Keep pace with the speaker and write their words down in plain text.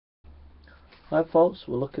Hi folks,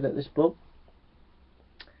 we're looking at this book,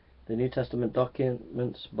 The New Testament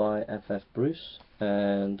Documents by F.F. Bruce,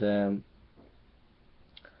 and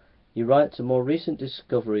he writes, a more recent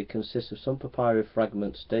discovery consists of some papyri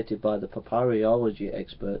fragments dated by the papyrology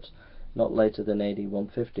experts not later than AD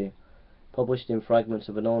 150, published in fragments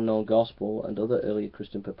of an unknown gospel and other earlier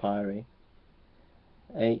Christian papyri.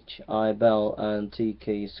 H. I. Bell and T.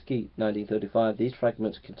 K. Skeet, 1935. These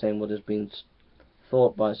fragments contain what has been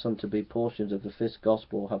thought by some to be portions of the fifth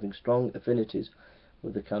gospel having strong affinities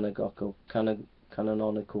with the canonical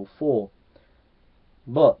four.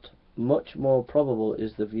 But much more probable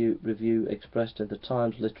is the review expressed in the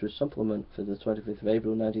Times Literary Supplement for the 25th of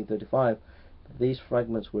April 1935 that these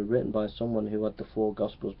fragments were written by someone who had the four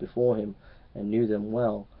gospels before him and knew them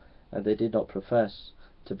well, and they did not profess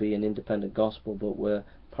to be an independent gospel but were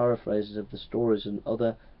paraphrases of the stories and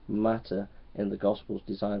other matter in the Gospels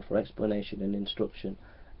designed for explanation and instruction,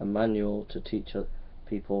 a manual to teach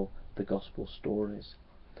people the Gospel stories.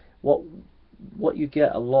 What you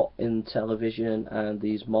get a lot in television, and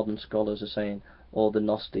these modern scholars are saying all the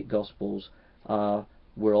Gnostic Gospels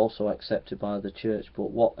were also accepted by the church,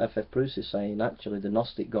 but what F.F. Bruce is saying, actually the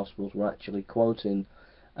Gnostic Gospels were actually quoting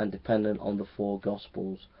and dependent on the four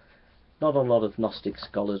Gospels. Not a lot of Gnostic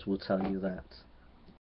scholars will tell you that.